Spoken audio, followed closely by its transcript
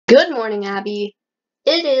Good morning, Abby.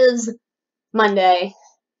 It is Monday,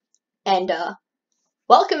 and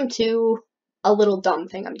welcome to a little dumb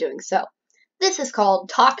thing I'm doing. So, this is called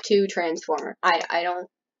Talk to Transformer. I don't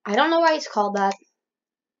know why it's called that.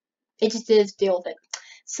 It just is. Deal with it.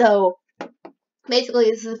 So, basically,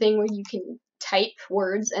 this is a thing where you can type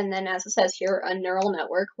words, and then, as it says here, a neural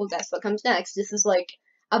network. Well, guess what comes next? This is like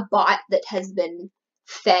a bot that has been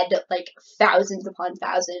fed like thousands upon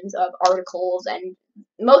thousands of articles and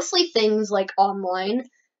mostly things like online,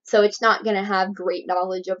 so it's not gonna have great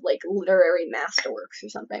knowledge of like literary masterworks or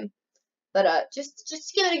something. But just to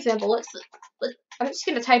give an example, I'm just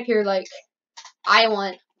gonna type here like I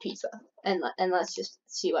want pizza, and let's just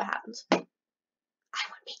see what happens. I want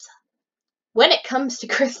pizza. When it comes to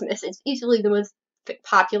Christmas, it's easily the most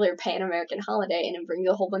popular Pan-American holiday, and it brings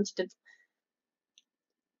a whole bunch of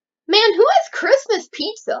man, who has Christmas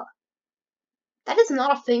pizza? That is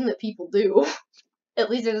not a thing that people do. At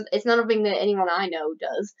least it's not a thing that anyone I know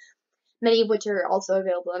does. Many of which are also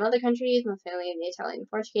available in other countries, most family in the Italian and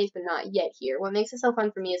Portuguese, but not yet here. What makes it so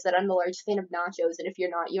fun for me is that I'm the largest fan of nachos, and if you're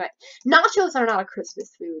not, you might. Nachos are not a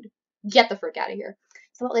Christmas food. Get the frick out of here.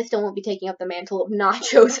 So they still won't be taking up the mantle of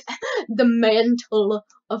nachos, the mantle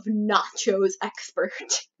of nachos expert.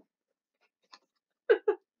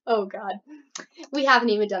 Oh god. We haven't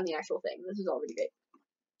even done the actual thing. This is already great.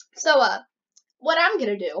 So, what I'm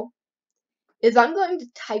gonna do is I'm going to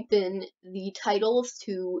type in the titles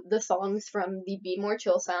to the songs from the Be More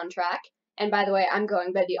Chill soundtrack. And by the way, I'm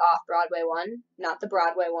going by the off-Broadway one, not the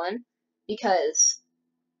Broadway one, because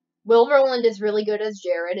Will Rowland is really good as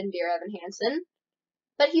Jared in Dear Evan Hansen,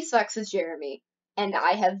 but he sucks as Jeremy, and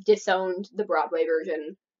I have disowned the Broadway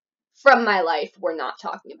version from my life. We're not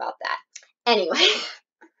talking about that. Anyway,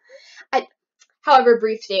 however,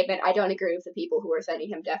 brief statement, I don't agree with the people who are sending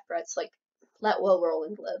him death threats, like, let Will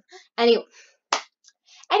Rowland live.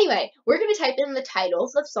 Anyway, we're going to type in the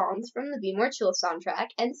titles of songs from the Be More Chill soundtrack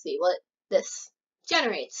and see what this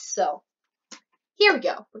generates. So, here we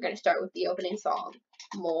go. We're going to start with the opening song,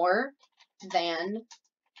 More Than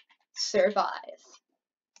Survive.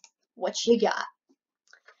 What you got?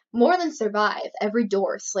 More than survive, every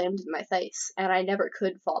door slammed in my face, and I never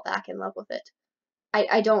could fall back in love with it.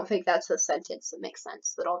 I don't think that's a sentence that makes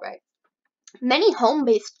sense, but alright. Many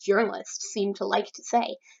home-based journalists seem to like to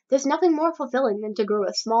say, there's nothing more fulfilling than to grow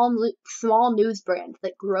a small news brand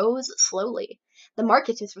that grows slowly. The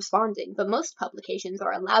market is responding, but most publications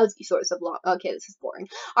are a lousy source of long-term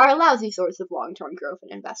growth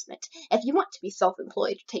and investment. If you want to be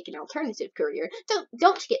self-employed or take an alternative career,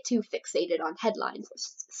 don't get too fixated on headlines or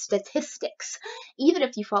statistics. Even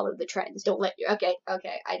if you follow the trends, don't let your, okay,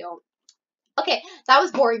 I don't. Okay, that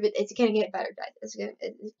was boring, but it's gonna get better, guys.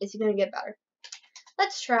 It's gonna get better.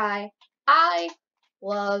 Let's try I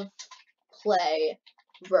Love Play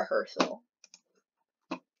Rehearsal.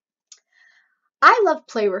 I love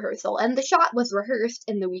play rehearsal, and the shot was rehearsed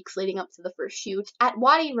in the weeks leading up to the first shoot at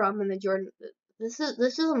Wadi Rum in the Jordan. This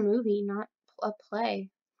is a movie, not a play.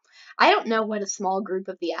 I don't know what a small group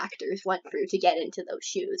of the actors went through to get into those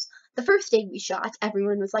shoes. The first day we shot,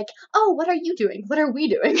 everyone was like, "Oh, what are you doing? What are we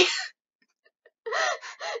doing?"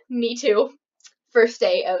 Me too. First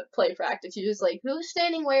day of play practice, you're just like, who's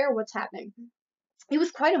standing where? What's happening? It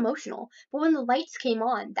was quite emotional, but when the lights came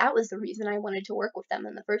on, that was the reason I wanted to work with them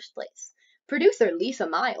in the first place. Producer Lisa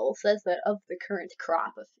Miles says that of the current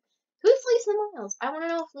crop of... Who's Lisa Miles? I want to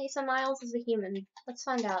know if Lisa Miles is a human. Let's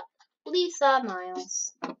find out. Lisa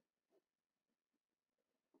Miles.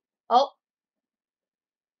 Oh.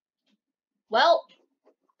 Well,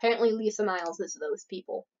 apparently Lisa Miles is those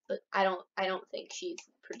people, but I don't think she's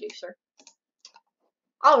a producer.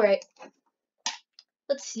 Alright.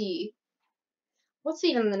 Let's see. What's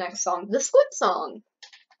even the next song? The Squip song.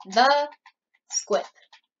 The Squip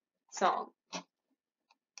song.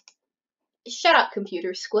 Shut up,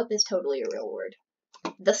 computer. Squip is totally a real word.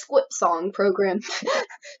 The Squip song program.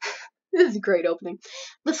 This is a great opening.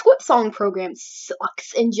 The Squip song program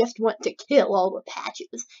sucks and just want to kill all the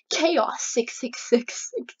patches. Chaos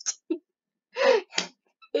 66616.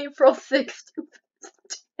 April 6th.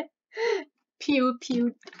 Pew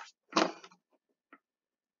pew.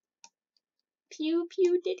 Pew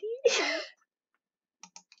pew diddy.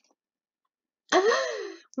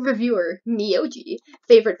 Reviewer Miyoji.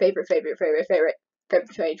 Favorite. February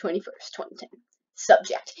 21st, 2010.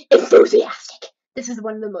 Subject. Enthusiastic. This is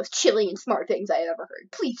one of the most chilly and smart things I have ever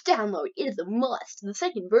heard. Please download. It is a must. The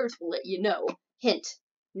second verse will let you know. Hint.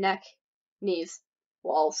 Neck. Knees.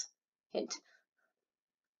 Walls. Hint.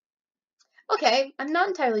 Okay, I'm not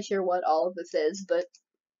entirely sure what all of this is, but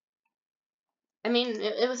I mean,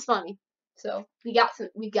 it was funny. So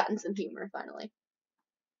we've gotten some humor finally.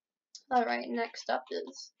 Alright, next up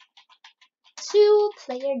is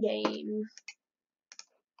 2-player game.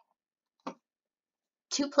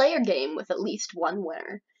 2-player game with at least one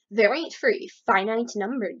winner. Variant free, finite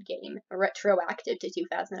numbered game, retroactive to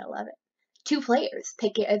 2011. 2 players.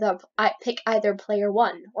 Pick either player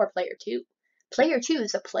 1 or player 2. Players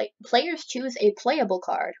choose a playable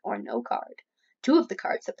card or no card. 2 of the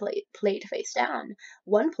cards are played face down.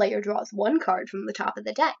 1 player draws 1 card from the top of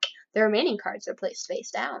the deck. The remaining cards are placed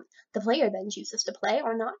face down. The player then chooses to play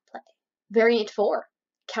or not play. Variant 4,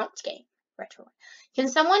 count game, retro. Can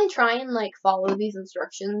someone try and like follow these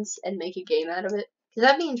instructions and make a game out of it? Because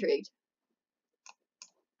I'd be intrigued.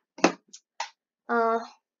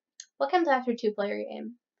 What comes after 2-player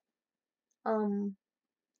game?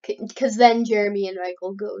 Because then Jeremy and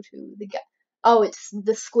Michael go to the guy. Oh, it's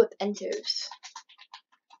the Squip enters.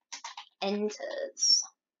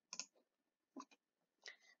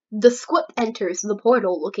 The Squip enters the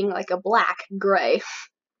portal looking like a black-gray.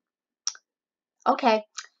 Okay,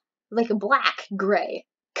 like a black-gray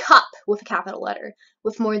cup with a capital letter,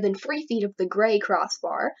 with more than 3 feet of the gray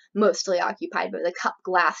crossbar, mostly occupied by the cup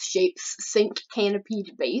glass shape's sink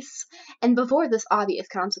canopied base, and before this obvious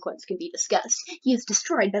consequence can be discussed, he is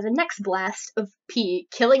destroyed by the next blast of P,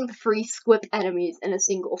 killing the 3 Squip enemies in a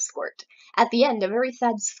single squirt. At the end, a very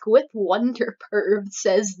sad Squip wonder perv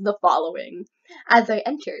says the following: "As I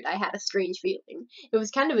entered, I had a strange feeling. It was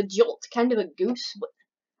kind of a jolt, kind of a goose."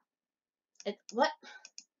 What?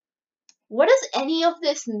 What does any of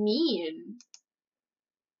this mean?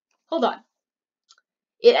 Hold on.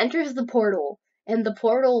 It enters the portal, and the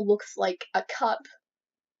portal looks like a cup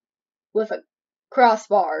with a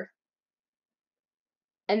crossbar.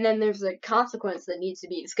 And then there's a consequence that needs to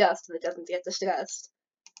be discussed that doesn't get discussed.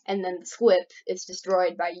 And then the Squip is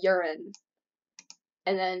destroyed by urine.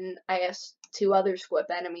 And then, I guess, 2 other Squip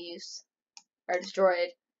enemies are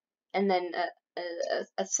destroyed. And then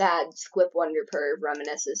a sad Squip wonder perv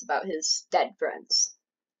reminisces about his dead friends.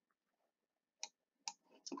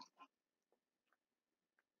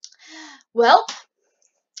 Well,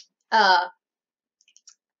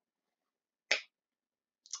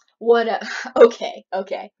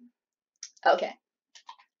 okay.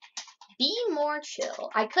 Be more chill.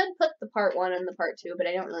 I could put the part 1 and the part 2, but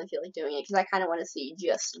I don't really feel like doing it because I kind of want to see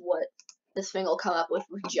just what this thing will come up with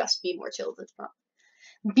just Be More Chill this month.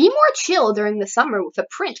 Be more chill during the summer with a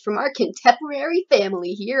print from our contemporary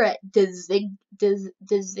family here at Desigual.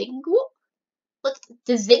 What's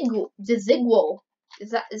Desigual?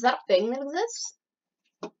 Is that a thing that exists?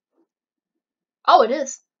 Oh, it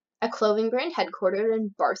is. A clothing brand headquartered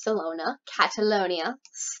in Barcelona, Catalonia,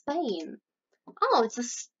 Spain. Oh, it's a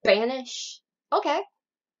Spanish. Okay.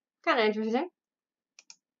 Kind of interesting.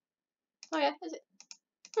 Okay, is it?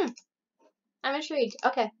 I'm intrigued.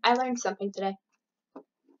 Okay, I learned something today.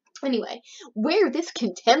 Anyway, wear this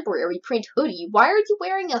contemporary print hoodie. Why are you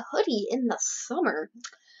wearing a hoodie in the summer?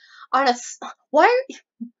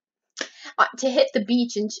 To hit the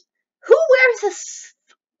beach and who wears a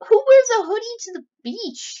hoodie to the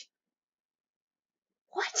beach?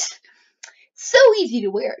 What? So easy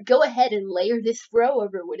to wear. Go ahead and layer this throw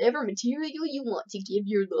over whatever material you want to give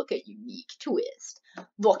your look a unique twist.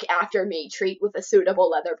 Look after me. Treat with a suitable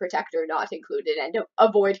leather protector not included, and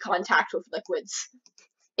avoid contact with liquids.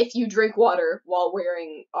 If you drink water while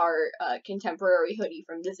wearing our contemporary hoodie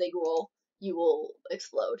from Desigual, you will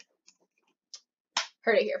explode.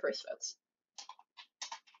 Heard it here first, folks.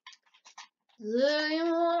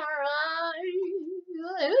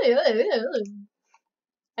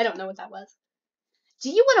 I don't know what that was. Do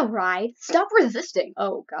you want to ride? Stop resisting.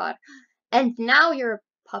 Oh, God. And now you're a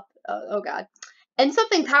pup. Oh, God. And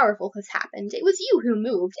something powerful has happened. It was you who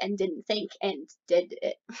moved and didn't think and did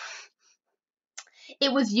it.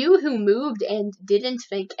 It was you who moved and didn't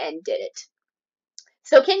think and did it.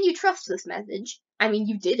 So can you trust this message? I mean,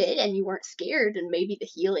 you did it and you weren't scared, and maybe the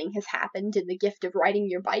healing has happened and the gift of riding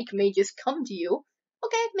your bike may just come to you.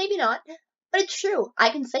 Okay, maybe not. But it's true.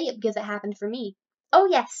 I can say it because it happened for me. Oh,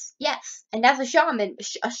 yes. And as a shaman,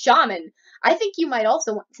 I think you might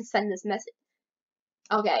also want to send this message.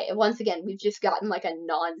 Okay, once again, we've just gotten like a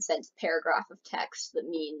nonsense paragraph of text that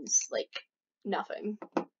means like nothing.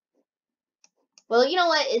 Well, you know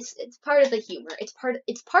what? It's part of the humor. It's part of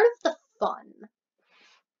the fun.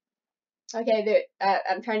 Okay,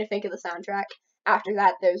 I'm trying to think of the soundtrack. After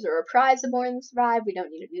that, there's a reprise of Born to Survive. We don't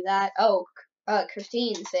need to do that. Oh,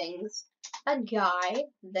 Christine sings A Guy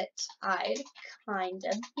That I'd Kind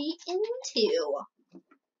of Be Into.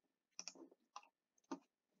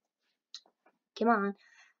 Come on.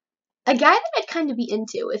 A guy that I'd kind of be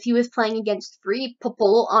into if he was playing against 3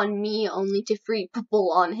 people on me only to 3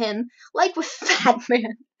 people on him. Like with Fat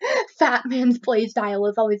Man. Fat Man's playstyle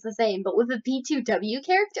is always the same, but with a B2W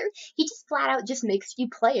character, he just flat out just makes you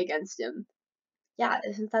play against him. Yeah,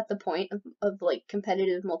 isn't that the point of like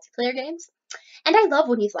competitive multiplayer games? And I love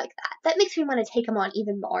when he's like that. That makes me want to take him on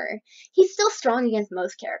even more. He's still strong against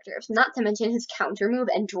most characters, not to mention his counter move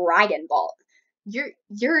and Dragon Ball. You're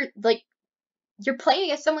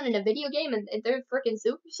playing as someone in a video game and they're freaking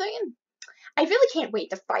Super Saiyan? I really can't wait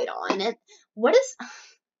to fight on it. What is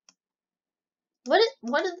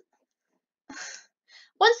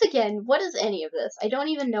once again, what is any of this? I don't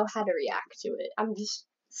even know how to react to it. I'm just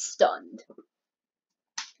stunned.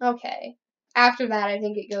 Okay. After that, I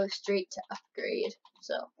think it goes straight to upgrade.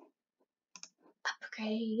 So,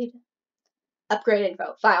 upgrade. Upgrade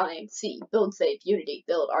info. File name. C. Build safe. Unity.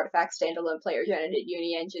 Build. Artifact. Standalone. Player generated.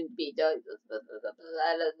 Uni engine. B. A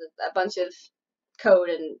bunch of code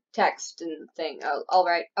and text and thing. Oh,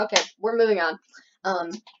 alright. Okay. We're moving on.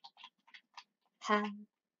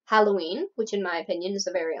 Halloween, which in my opinion is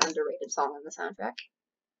a very underrated song on the soundtrack.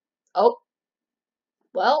 Oh.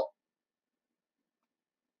 Well.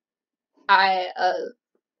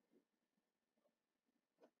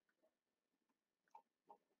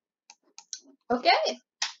 Okay.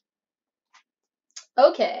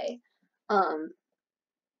 Okay.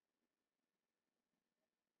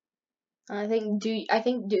 I think Do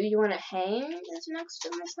You Wanna Hang is next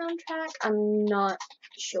on the soundtrack? I'm not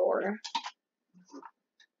sure.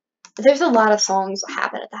 There's a lot of songs that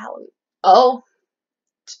happen at the Halloween. Oh.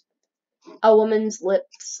 A woman's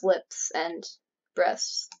lips, and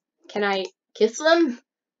breasts. Can I kiss them?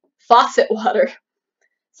 Faucet water.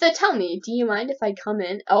 So tell me, do you mind if I come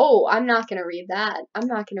in? Oh, I'm not gonna read that. I'm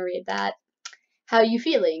not gonna read that. How you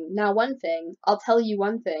feeling? Now one thing. I'll tell you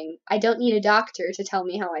one thing. I don't need a doctor to tell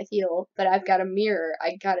me how I feel, but I've got a mirror.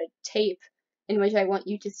 I got a tape in which I want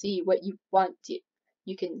you to see what you want to.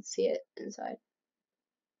 You can see it inside.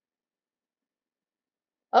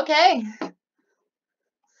 Okay.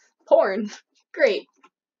 Porn. Great.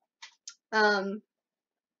 Well,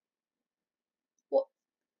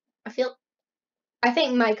 I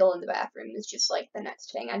think Michael in the bathroom is just like the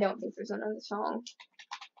next thing. I don't think there's another song.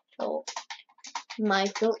 So,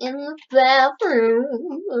 Michael in the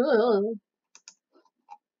bathroom.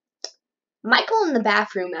 Michael in the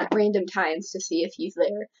bathroom at random times to see if he's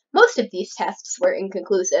there. Most of these tests were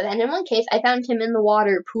inconclusive, and in one case I found him in the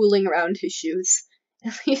water pooling around his shoes.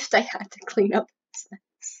 At least I had to clean up his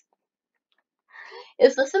mess.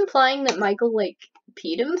 Is this implying that Michael, like,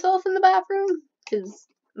 peed himself in the bathroom? Because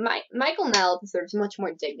Michael now deserves much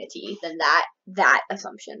more dignity than that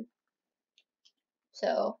assumption.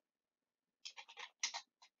 So,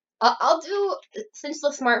 I'll do, since the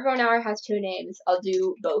smartphone hour has 2 names, I'll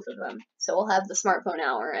do both of them. So we'll have the smartphone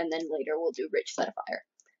hour, and then later we'll do Rich Set a Fire.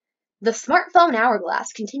 The smartphone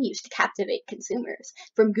hourglass continues to captivate consumers,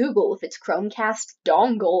 from Google with its Chromecast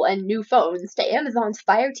dongle and new phones to Amazon's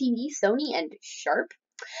Fire TV, Sony, and Sharp.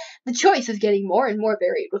 The choice is getting more and more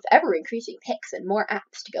varied, with ever-increasing picks and more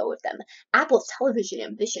apps to go with them. Apple's television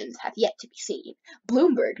ambitions have yet to be seen.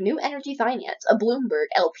 Bloomberg New Energy Finance, a Bloomberg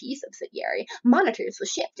LP subsidiary, monitors the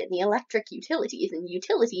shift in the electric utilities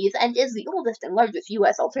and is the oldest and largest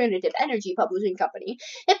U.S. alternative energy publishing company.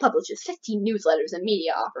 It publishes 15 newsletters and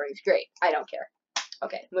media offerings. Great. I don't care.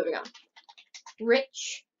 Okay, moving on.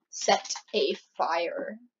 Rich set a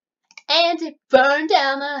fire, and it burned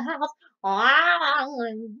down the house.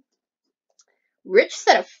 Rich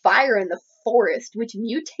set a fire in the forest, which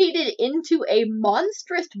mutated into a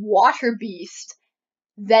monstrous water beast,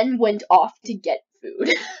 then went off to get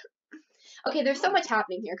food. Okay, there's so much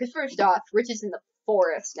happening here, because first off, Rich is in the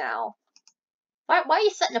forest now. Why are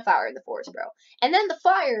you setting a fire in the forest, bro? And then the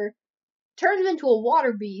fire turns into a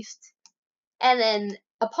water beast, and then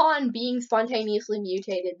upon being spontaneously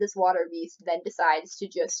mutated, this water beast then decides to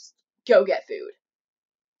just go get food.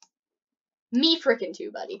 Me frickin'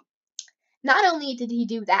 too, buddy. Not only did he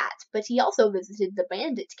do that, but he also visited the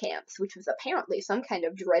bandit camps, which was apparently some kind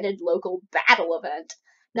of dreaded local battle event.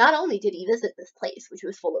 Not only did he visit this place, which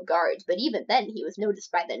was full of guards, but even then he was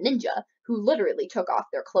noticed by the ninja, who literally took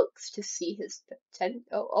off their cloaks to see his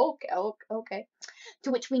okay.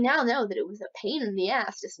 To which we now know that it was a pain in the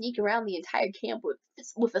ass to sneak around the entire camp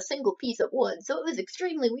with a single piece of wood, so it was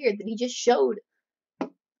extremely weird that he just showed.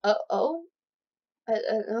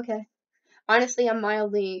 Okay. Honestly, I'm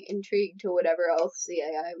mildly intrigued to whatever else the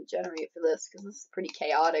AI would generate for this, because this is pretty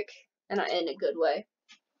chaotic, and in a good way.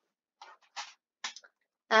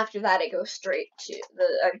 After that, it goes straight to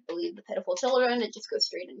I believe, the pitiful children. It just goes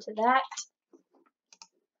straight into that.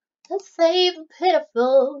 Let's save the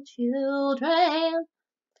pitiful children.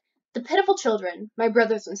 The pitiful children, my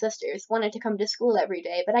brothers and sisters, wanted to come to school every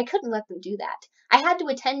day, but I couldn't let them do that. I had to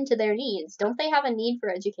attend to their needs. Don't they have a need for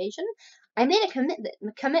education? I made a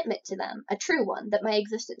commitment to them, a true one, that my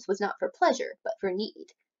existence was not for pleasure, but for need.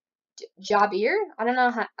 Jabir? I don't know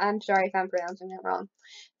how, I'm sorry if I'm pronouncing that wrong.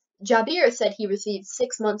 Jabir said he received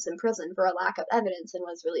 6 months in prison for a lack of evidence and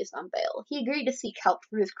was released on bail. He agreed to seek help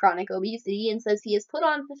for his chronic obesity and says he has put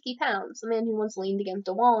on 50 pounds. The man who once leaned against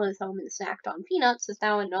a wall in his home and snacked on peanuts is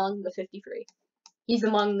now among the 53. He's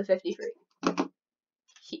among the 53.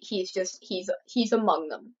 He's among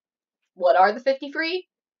them. What are the 53?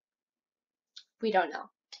 We don't know.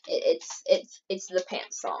 It's the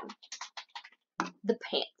Pants song. The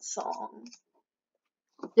Pants song.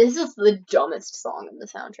 This is the dumbest song in the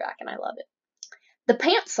soundtrack, and I love it. The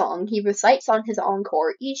Pants song he recites on his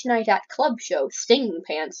encore each night at club show, Stinging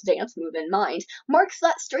Pants dance move in mind, marks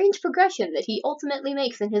that strange progression that he ultimately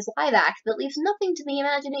makes in his live act that leaves nothing to the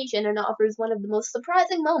imagination and offers one of the most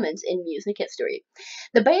surprising moments in music history.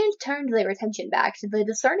 The band turned their attention back to the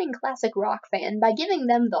discerning classic rock fan by giving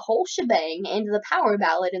them the whole shebang and the power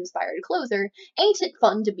ballad-inspired closer, Ain't It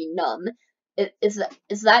Fun to Be Numb? Is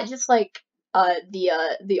that just like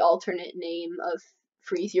the alternate name of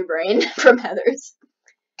Freeze Your Brain from Heathers?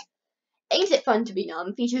 Ain't It Fun to Be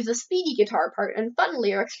Numb features a speedy guitar part and fun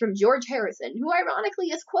lyrics from George Harrison, who ironically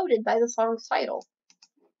is quoted by the song's title.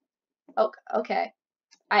 Okay.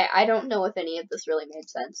 I don't know if any of this really made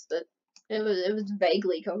sense, but it was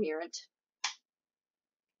vaguely coherent.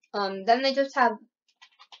 Then they just have,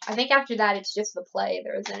 I think after that it's just the play,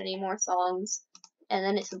 there isn't any more songs, and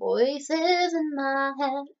then it's Voices in My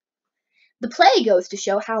Head. The play goes to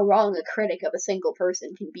show how wrong a critic of a single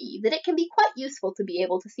person can be, that it can be quite useful to be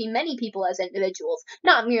able to see many people as individuals,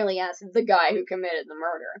 not merely as the guy who committed the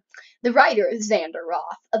murder. The writer, Xander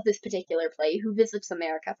Roth, of this particular play, who visits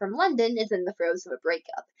America from London, is in the throes of a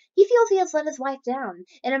breakup. He feels he has let his wife down.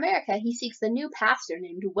 In America, he seeks a new pastor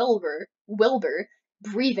named Wilbur,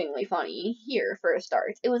 breathingly funny here for a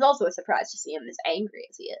start. It was also a surprise to see him as angry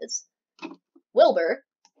as he is. Wilbur.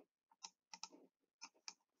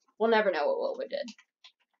 We'll never know what Wilbur did.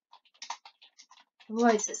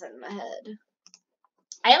 Voices in My Head.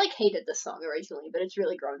 I hated this song originally, but it's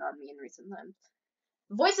really grown on me in recent times.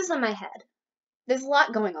 Voices in My Head. There's a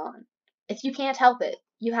lot going on. If you can't help it,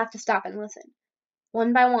 you have to stop and listen.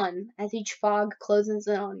 One by one, as each fog closes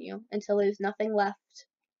in on you, until there's nothing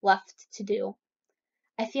left to do.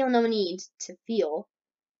 I feel no need to feel.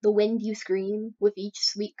 The wind you scream with each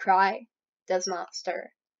sweet cry does not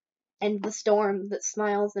stir. And the storm that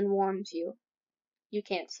smiles and warms you, you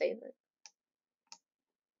can't save it.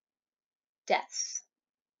 Deaths.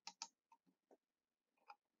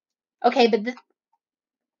 Okay, but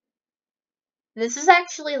this is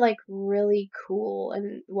actually like really cool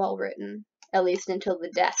and well written, at least until the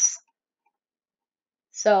deaths.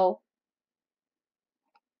 So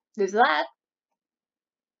there's that.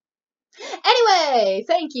 Anyway,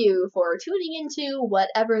 thank you for tuning into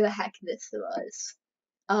whatever the heck this was.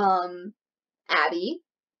 Abby,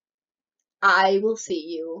 I will see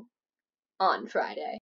you on Friday.